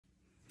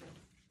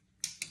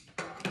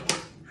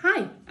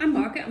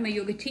I'm a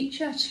yoga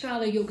teacher,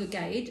 Strala yoga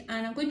guide,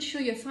 and I'm going to show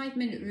you a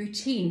 5-minute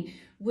routine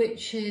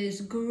which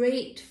is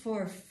great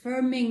for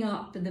firming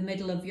up the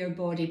middle of your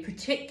body,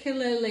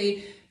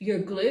 particularly your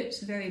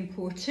glutes, very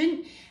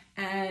important,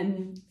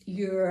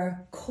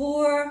 your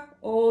core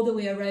all the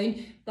way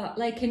around. But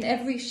like in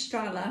every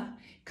Strala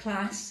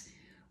class,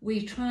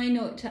 we try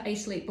not to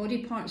isolate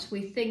body parts.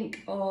 We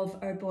think of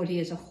our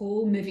body as a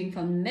whole, moving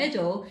from the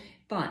middle,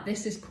 but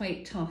this is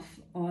quite tough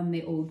on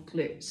the old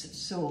glutes.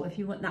 So if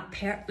you want that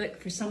pert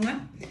look for summer,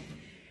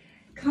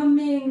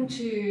 coming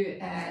to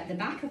the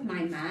back of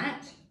my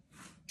mat,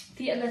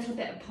 feet a little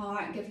bit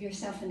apart, give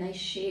yourself a nice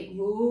shape,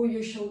 roll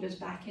your shoulders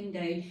back and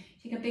down.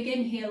 Take a big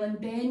inhale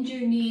and bend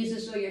your knees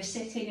as though you're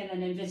sitting in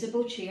an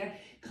invisible chair,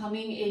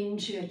 coming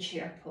into a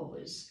chair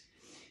pose.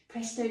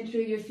 Press down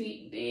through your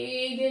feet,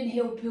 big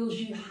inhale pulls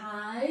you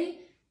high,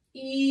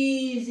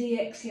 easy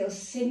exhale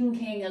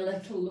sinking a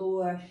little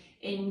lower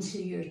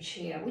into your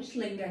chair. We'll just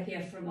linger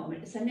here for a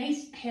moment. It's a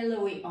nice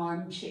pillowy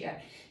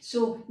armchair.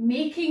 So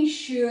making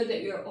sure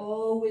that you're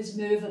always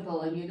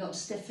movable and you're not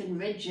stiff and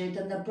rigid,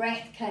 and the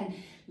breath can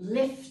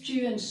lift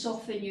you and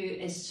soften you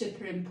is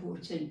super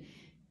important.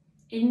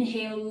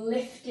 Inhale,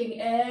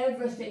 lifting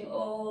everything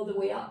all the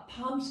way up.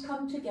 Palms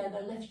come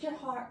together. Lift your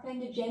heart,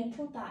 find a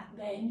gentle back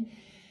bend.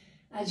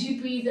 As you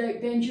breathe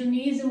out, bend your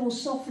knees and we'll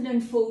soften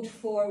and fold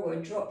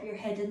forward. Drop your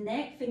head and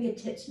neck,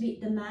 fingertips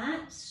meet the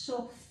mat,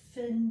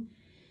 soften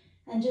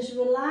and just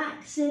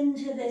relax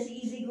into this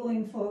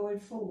easygoing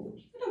forward fold.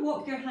 You're going to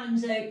walk your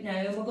hands out now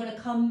and we're going to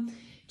come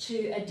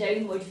to a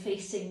downward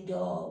facing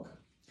dog.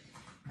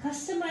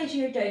 Customize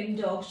your down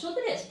dog so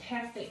that it's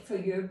perfect for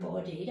your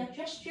body.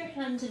 Adjust your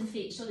hands and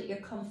feet so that you're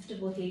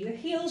comfortable here. Your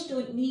heels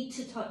don't need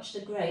to touch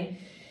the ground.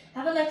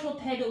 Have a little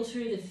pedal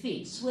through the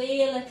feet.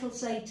 Sway a little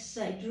side to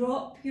side.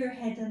 Drop your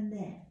head and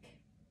neck.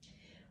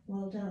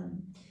 Well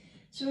done.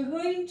 So we're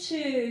going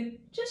to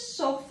just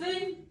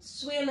soften,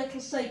 sway a little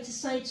side to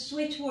side,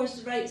 sway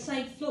towards the right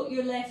side, float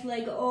your left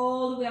leg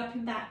all the way up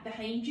and back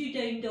behind you.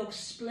 Down dog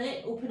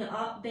split, open it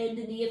up, bend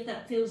the knee if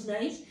that feels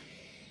nice.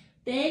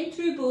 Bend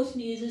through both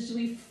knees as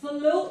we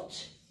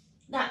float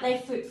that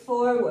left foot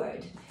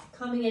forward,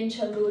 coming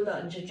into a low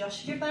lunge.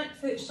 Adjust your back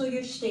foot so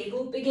you're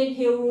stable. Big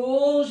inhale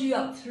rolls you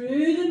up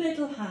through the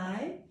middle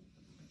high.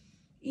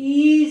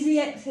 Easy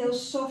exhale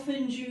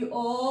softens you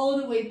all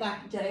the way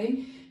back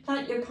down.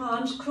 Plant your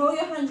palms, crawl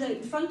your hands out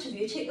in front of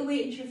you, take the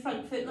weight into your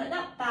front foot, let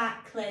that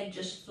back leg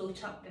just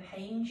float up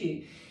behind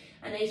you.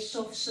 A nice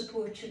soft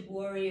supported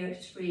warrior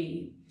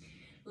 3.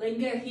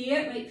 Linger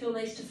here, it might feel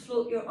nice to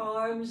float your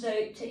arms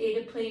out to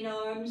aeroplane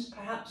arms,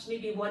 perhaps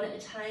maybe one at a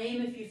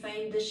time if you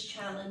find this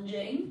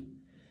challenging.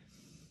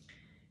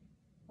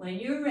 When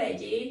you're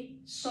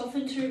ready,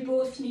 soften through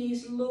both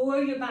knees,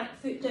 lower your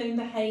back foot down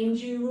behind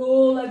you,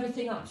 roll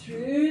everything up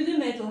through the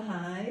middle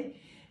high.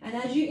 And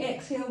as you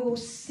exhale, we'll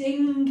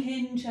sink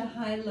into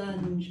high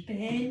lunge,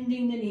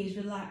 bending the knees,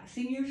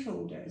 relaxing your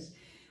shoulders.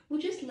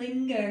 We'll just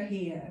linger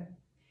here.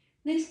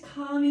 Nice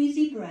calm,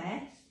 easy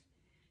breath.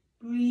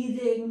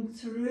 Breathing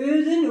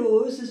through the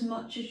nose as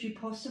much as you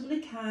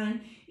possibly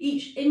can.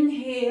 Each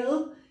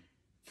inhale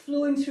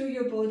flowing through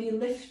your body,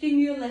 lifting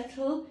you a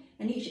little,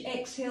 and each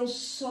exhale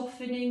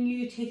softening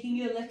you, taking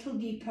you a little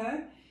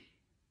deeper.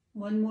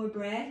 One more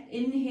breath.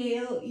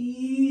 Inhale,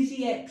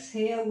 easy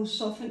exhale. We'll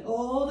soften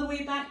all the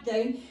way back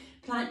down.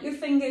 Plant your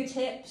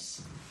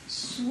fingertips.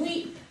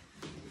 Sweep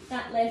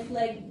that left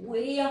leg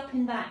way up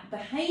and back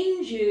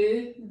behind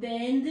you.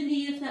 Bend the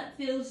knee if that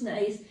feels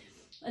nice.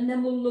 And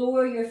then we'll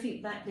lower your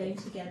feet back down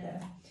together.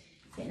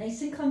 Get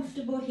nice and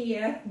comfortable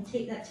here and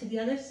take that to the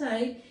other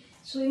side.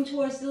 Swing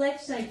towards the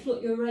left side,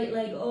 float your right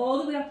leg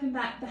all the way up and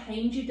back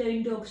behind you,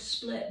 down dog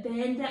split.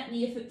 Bend that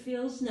knee if it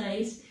feels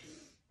nice.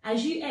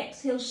 As you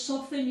exhale,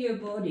 soften your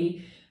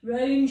body,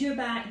 round your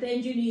back,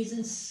 bend your knees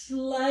and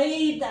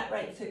slide that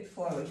right foot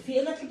forward. Feet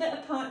a little bit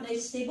apart,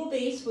 nice stable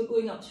base. We're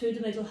going up through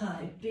the middle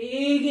high.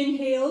 Big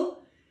inhale,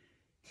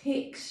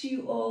 takes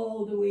you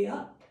all the way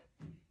up.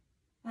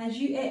 As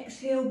you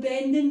exhale,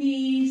 bend the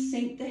knees,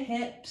 sink the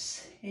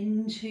hips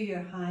into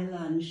your high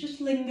lunge. Just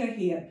linger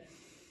here.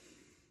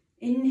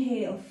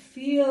 Inhale,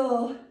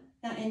 feel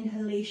that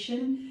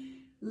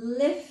inhalation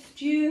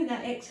lift you,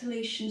 that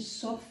exhalation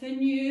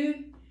soften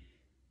you.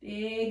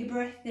 Big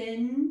breath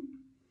in,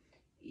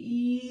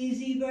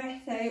 easy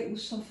breath out. We'll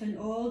soften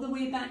all the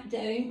way back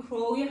down.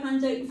 Crawl your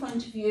hands out in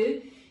front of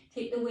you.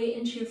 Take the weight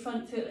into your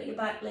front foot, let your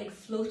back leg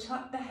float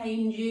up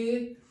behind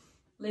you.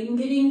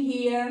 Lingering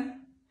here.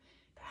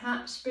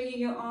 Perhaps bringing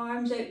your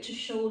arms out to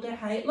shoulder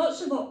height.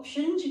 Lots of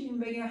options. You can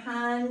bring your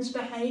hands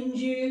behind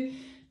you,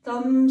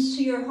 thumbs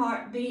to your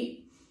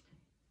heartbeat.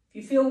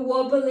 If you feel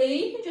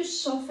wobbly, you can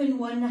just soften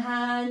one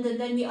hand and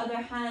then the other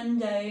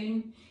hand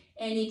down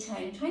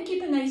anytime. Try and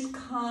keep a nice,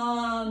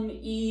 calm,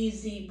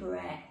 easy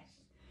breath.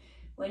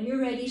 When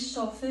you're ready,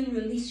 soften,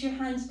 release your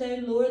hands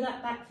down, lower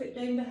that back foot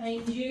down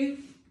behind you.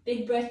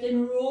 Big breath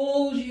in,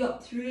 rolls you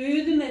up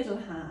through the middle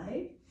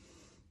high.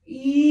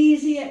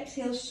 Easy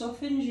exhale,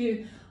 softens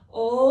you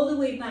all the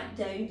way back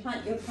down.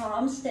 Plant your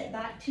palms, step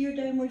back to your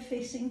downward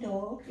facing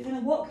dog. You're going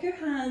to walk your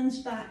hands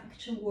back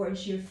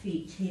towards your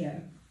feet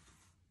here.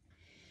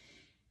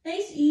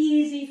 Nice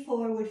easy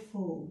forward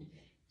fold.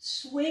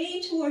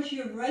 Sway towards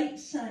your right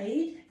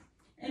side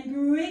and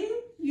bring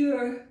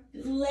your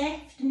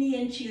left knee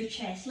into your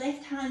chest,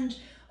 left hand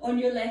on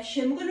your left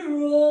shin. We're going to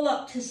roll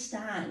up to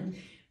stand,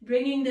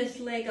 bringing this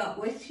leg up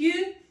with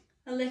you.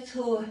 A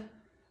little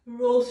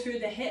roll through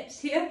the hips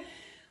here.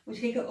 We'll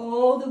take it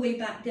all the way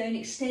back down,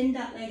 extend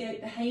that leg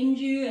out behind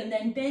you, and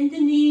then bend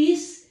the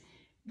knees.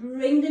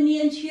 Bring the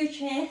knee into your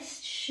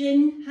chest,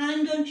 shin,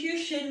 hand onto your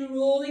shin,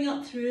 rolling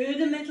up through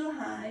the middle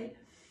high.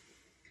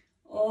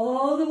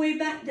 All the way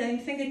back down,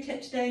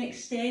 fingertips down,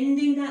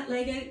 extending that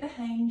leg out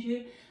behind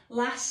you.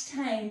 Last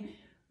time,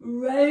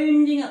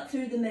 rounding up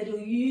through the middle,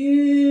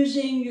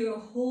 using your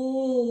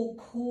whole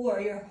core,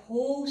 your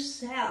whole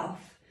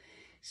self.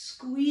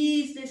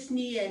 Squeeze this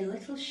knee in,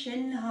 little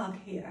shin hug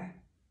here.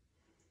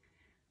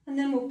 And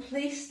then we'll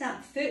place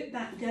that foot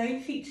back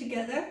down, feet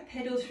together,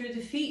 pedal through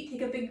the feet,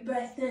 take a big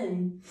breath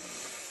in.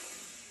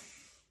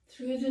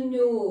 Through the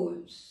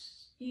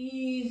nose,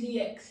 easy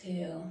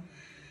exhale.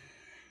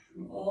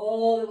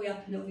 All the way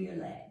up and over your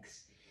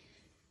legs.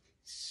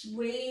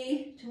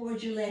 Sway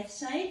towards your left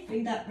side,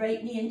 bring that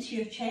right knee into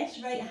your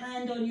chest, right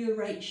hand on your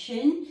right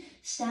shin.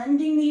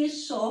 Standing knee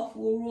is soft,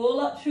 we'll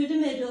roll up through the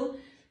middle,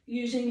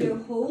 using your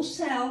whole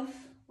self,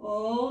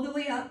 all the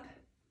way up.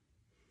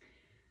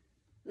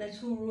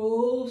 Little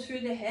roll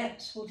through the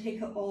hips, we'll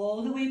take it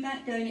all the way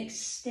back down,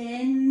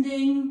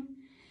 extending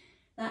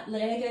that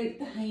leg out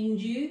behind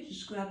you.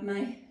 Just grab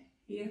my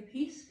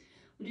earpiece.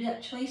 We'll do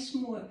that twice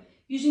more.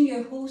 Using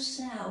your whole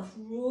self,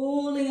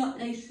 rolling up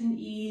nice and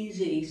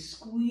easy,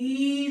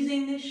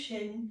 squeezing the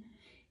shin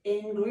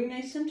in, growing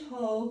nice and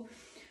tall.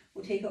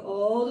 We'll take it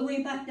all the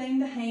way back down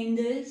behind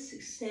us,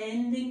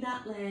 extending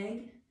that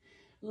leg.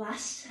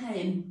 Last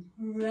time,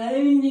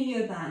 rounding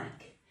your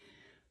back,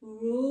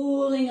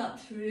 rolling up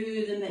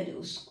through the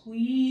middle,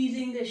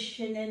 squeezing the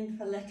shin in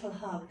for a little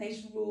hug.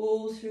 Nice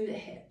roll through the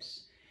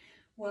hips.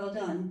 Well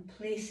done.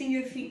 Placing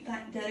your feet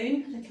back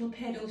down, little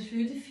pedal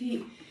through the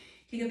feet.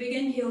 Take a big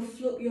inhale,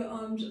 float your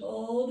arms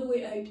all the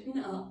way out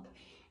and up.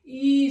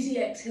 Easy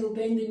exhale,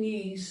 bend the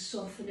knees,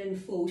 soften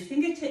and fold.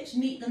 Fingertips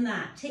meet the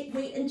mat. Take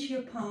weight into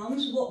your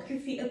palms, walk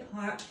your feet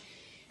apart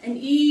and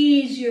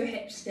ease your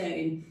hips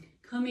down.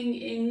 Coming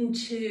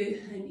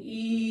into an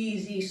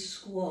easy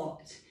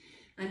squat,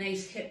 a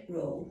nice hip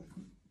roll.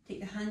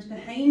 Take the hands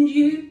behind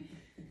you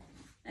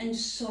and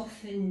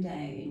soften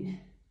down.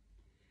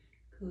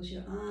 Close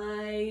your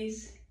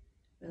eyes,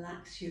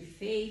 relax your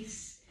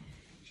face.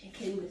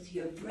 Check in with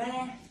your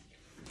breath.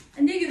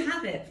 And there you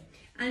have it.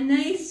 A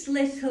nice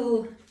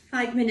little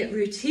 5-minute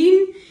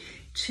routine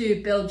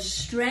to build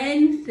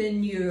strength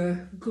in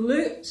your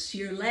glutes,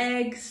 your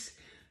legs,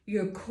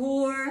 your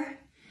core,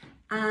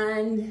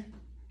 and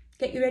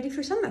get you ready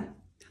for summer.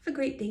 Have a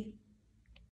great day.